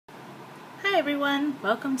everyone,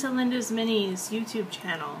 welcome to Linda's Minis YouTube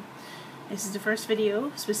channel. This is the first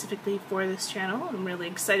video specifically for this channel. I'm really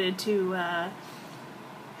excited to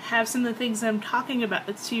have some of the things I'm talking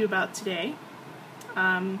about to you about today.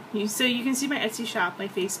 So you can see my Etsy shop, my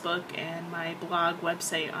Facebook, and my blog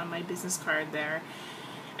website on my business card there.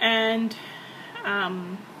 And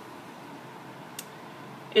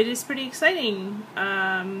it is pretty exciting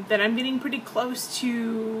that I'm getting pretty close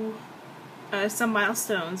to some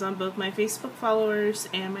milestones on both my Facebook followers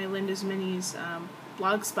and my Linda's Minis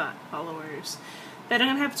blogspot followers. That I'm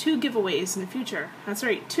going to have 2 giveaways in the future. That's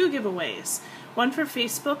right, 2 giveaways. One for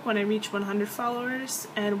Facebook when I reach 100 followers,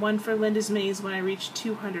 and one for Linda's Minis when I reach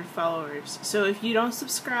 200 followers. So if you don't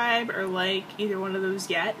subscribe or like either one of those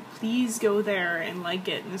yet, please go there and like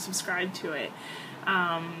it and subscribe to it,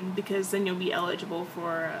 because then you'll be eligible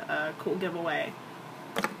for a cool giveaway.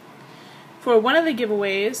 For one of the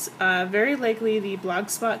giveaways, very likely the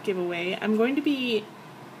Blogspot giveaway, I'm going to be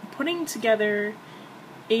putting together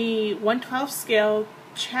a 1/12 scale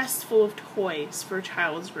chest full of toys for a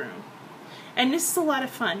child's room. And this is a lot of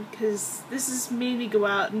fun, because this has made me go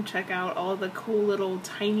out and check out all the cool little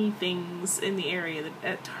tiny things in the area,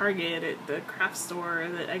 at Target, at the craft store,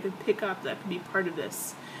 that I could pick up that could be part of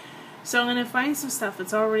this. So I'm going to find some stuff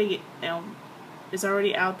that's already, is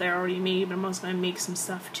already out there, already made, but I'm also going to make some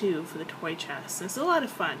stuff too for the toy chest. It's a lot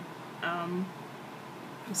of fun.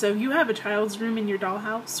 So if you have a child's room in your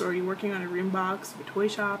dollhouse, or you're working on a room box of a toy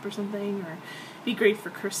shop or something, or it'd be great for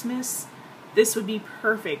Christmas, this would be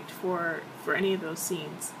perfect for any of those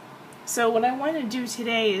scenes. So what I want to do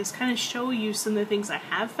today is kind of show you some of the things I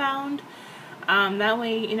have found. That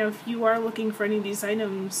way, you know, if you are looking for any of these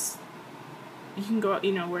items, you can go,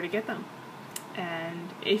 you know, where to get them.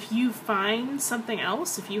 And if you find something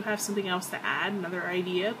else, if you have something else to add, another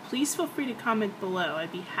idea, please feel free to comment below.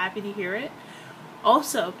 I'd be happy to hear it.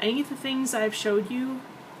 Also, if any of the things I've showed you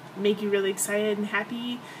make you really excited and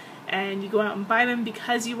happy, and you go out and buy them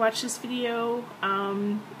because you watch this video,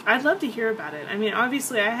 I'd love to hear about it. I mean,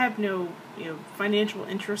 obviously I have no financial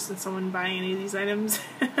interest in someone buying any of these items.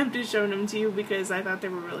 I'm just showing them to you because I thought they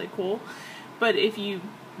were really cool. But if you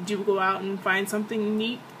do go out and find something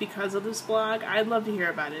neat because of this blog, I'd love to hear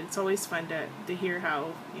about it. It's always fun to hear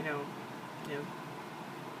how, you know,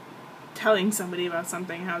 telling somebody about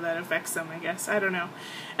something, how that affects them, I guess. I don't know.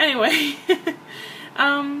 Anyway,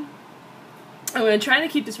 I'm going to try to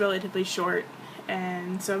keep this relatively short,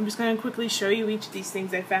 and so I'm just going to quickly show you each of these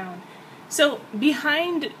things I found. So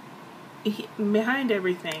behind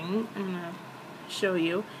everything, I'm going to show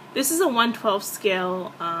you. This is a 1/12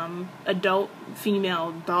 scale adult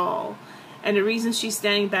female doll, and the reason she's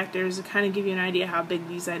standing back there is to kind of give you an idea how big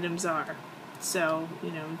these items are. So,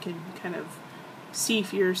 you know, you can kind of see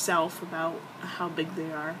for yourself about how big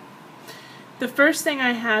they are. The first thing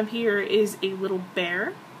I have here is a little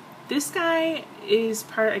bear. This guy is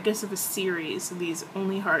part, I guess, of a series of these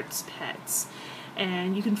Only Hearts pets.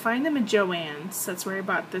 And you can find them at Joann's. That's where I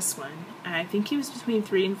bought this one. And I think he was between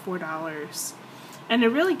 $3 and $4. And they're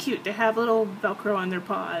really cute. They have little Velcro on their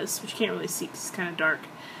paws, which you can't really see because it's kind of dark.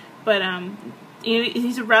 But you know,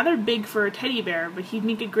 he's rather big for a teddy bear, but he'd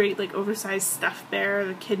make a great, like, oversized stuffed bear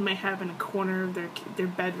the kid might have in a corner of their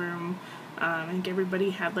bedroom. I think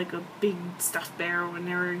everybody had like a big stuffed bear when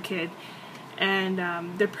they were a kid. And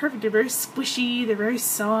they're perfect. They're very squishy. They're very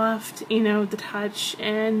soft, you know, the touch,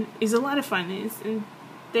 and it's a lot of fun. And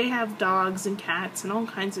they have dogs and cats and all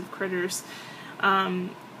kinds of critters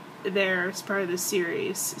there as part of the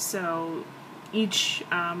series. So each,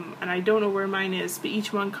 and I don't know where mine is, but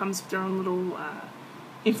each one comes with their own little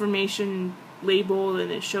information label,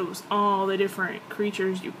 and it shows all the different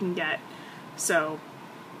creatures you can get. So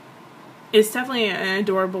it's definitely an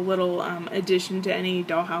adorable little addition to any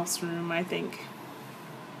dollhouse room, I think.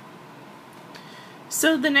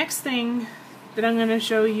 So the next thing that I'm going to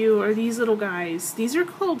show you are these little guys. These are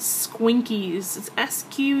called Squinkies. It's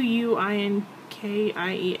Squinkies. Squinkies,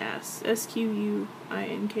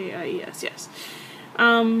 yes.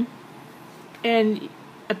 And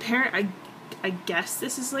apparently, I guess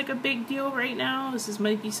this is like a big deal right now. This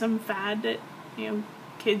might be some fad that, you know,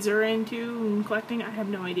 kids are into and collecting. I have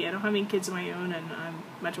no idea. I don't have any kids of my own, and I'm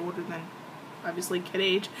much older than, obviously, kid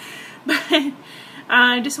age. But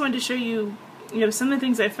I just wanted to show you, you know, some of the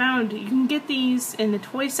things I found. You can get these in the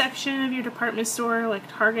toy section of your department store, like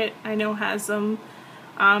Target, I know, has them.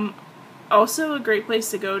 Also a great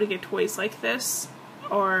place to go to get toys like this,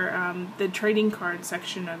 or the trading card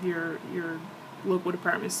section of your local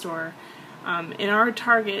department store. In our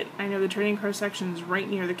Target, I know the trading card section is right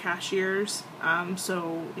near the cashiers,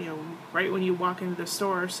 so, you know, right when you walk into the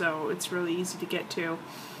store, so it's really easy to get to.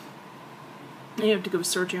 and you have to go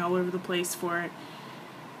searching all over the place for it.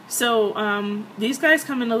 So these guys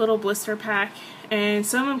come in a little blister pack, and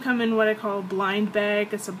some of them come in what I call a blind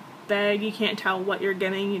bag. It's a bag you can't tell what you're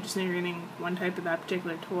getting, you just know you're getting one type of that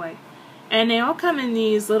particular toy. And they all come in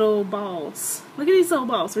these little balls. Look at these little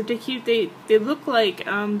balls, aren't they cute? They look like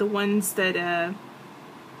the ones that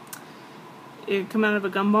come out of a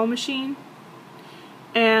gumball machine.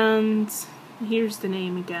 And here's the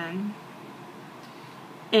name again.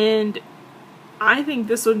 And I think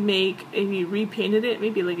this would make, if you repainted it,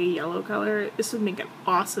 maybe like a yellow color, this would make an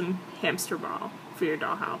awesome hamster ball for your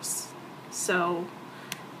dollhouse. So,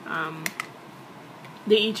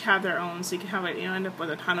 they each have their own, so you can have it, end up with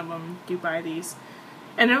a ton of them if you buy these.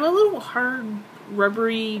 And they're a little hard,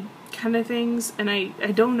 rubbery kind of things, and I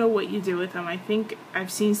don't know what you do with them. I think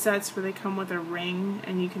I've seen sets where they come with a ring,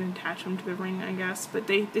 and you can attach them to the ring, I guess. But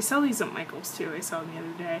they sell these at Michael's, too. I saw them the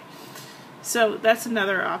other day. So that's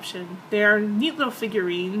another option. They are neat little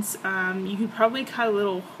figurines. You could probably cut a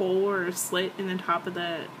little hole or a slit in the top of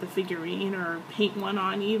the figurine, or paint one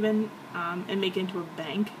on even, and make it into a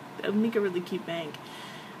bank. That would make a really cute bank.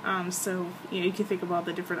 So you can think of all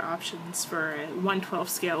the different options for a 1/12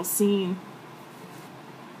 scale scene.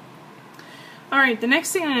 Alright, the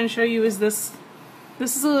next thing I'm going to show you is this.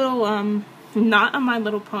 This is a little, not a My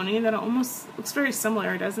Little Pony, that almost looks very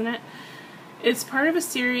similar, doesn't it? It's part of a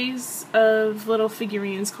series of little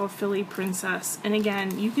figurines called Philly Princess, and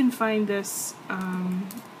again, you can find this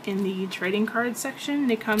in the trading card section.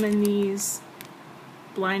 They come in these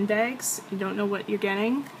blind bags. You don't know what you're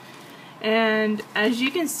getting. And as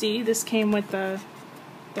you can see, this came with the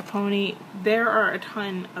pony. There are a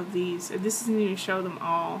ton of these. This isn't even show them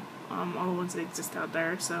all the ones that exist out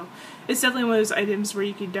there. So it's definitely one of those items where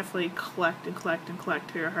you can definitely collect and collect and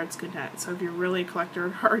collect to your heart's content. So if you're really a collector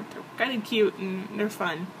at heart, they're kind of cute and they're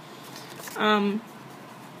fun.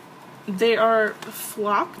 They are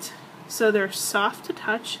flocked, so they're soft to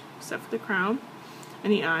touch, except for the crown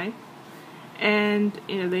and the eye. And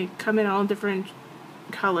they come in all different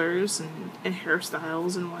colors and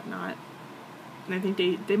hairstyles and whatnot. And I think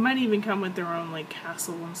they might even come with their own like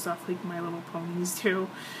castle and stuff, like My Little Ponies too.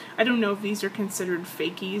 I don't know if these are considered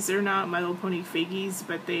fakies. They're not My Little Pony fakies,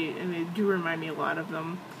 but they do remind me a lot of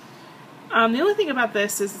them. The only thing about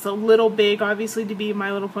this is it's a little big, obviously, to be a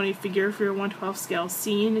My Little Pony figure for your 1/12 scale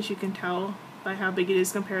scene, as you can tell by how big it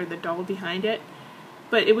is compared to the doll behind it.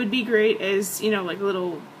 But it would be great as, like a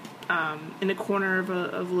little in a corner of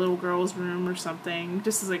a little girl's room or something,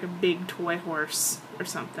 just as like a big toy horse or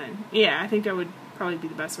something. Yeah, I think that would probably be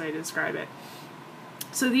the best way to describe it.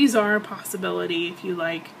 So these are a possibility if you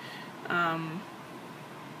like, My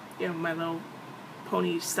Little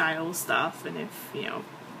Pony style stuff, and if,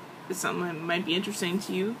 it's something that might be interesting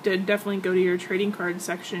to you, to definitely go to your trading card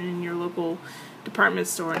section in your local department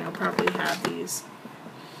store, and they'll probably have these.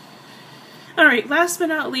 Alright, last but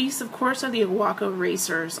not least, of course, are the Awaka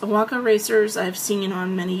Racers. Awaka Racers I've seen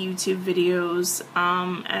on many YouTube videos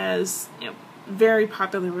as very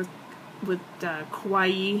popular with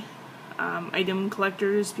kawaii item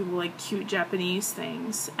collectors. People like cute Japanese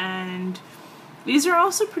things. And these are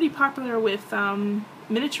also pretty popular with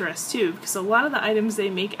miniaturists too, because a lot of the items they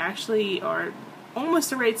make actually are almost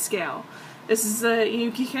the right scale. This is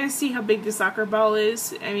you can kind of see how big the soccer ball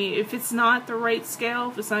is. I mean, if it's not the right scale,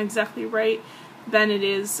 if it's not exactly right, then it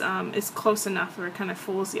is it's close enough where it kind of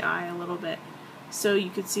fools the eye a little bit. So you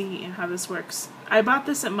could see how this works. I bought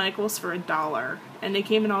this at Michael's for $1, and they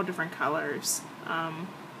came in all different colors. I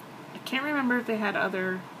can't remember if they had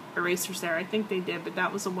other erasers there. I think they did, but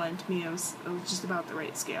that was the one to me. It was just about the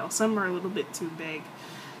right scale. Some are a little bit too big.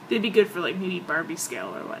 They'd be good for like maybe Barbie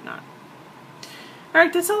scale or whatnot.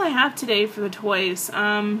 Alright, that's all I have today for the toys.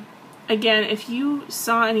 Again, if you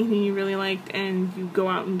saw anything you really liked and you go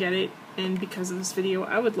out and get it, and because of this video,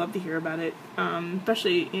 I would love to hear about it.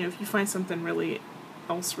 Especially, if you find something really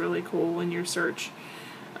cool in your search.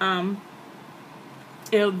 None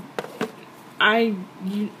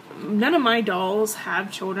of my dolls have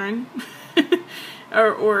children,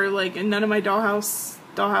 or like none of my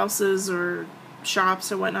dollhouses or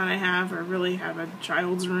shops or whatnot I have or really have a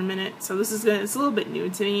child's room in it. So this is it's a little bit new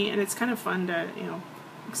to me, and it's kind of fun to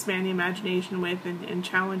expand the imagination with and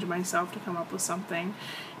challenge myself to come up with something.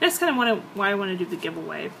 And that's kind of why I want to do the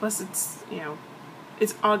giveaway. Plus it's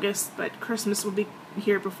it's August, but Christmas will be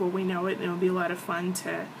here before we know it, and it'll be a lot of fun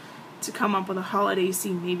to come up with a holiday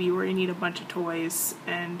scene maybe where you need a bunch of toys,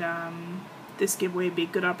 and this giveaway would be a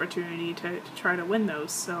good opportunity to try to win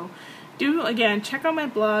those. So again, check out my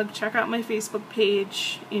blog, check out my Facebook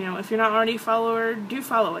page. If you're not already a follower, do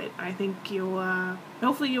follow it. I think you'll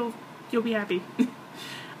hopefully you'll be happy.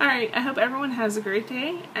 Alright, I hope everyone has a great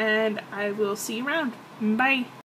day, and I will see you around. Bye!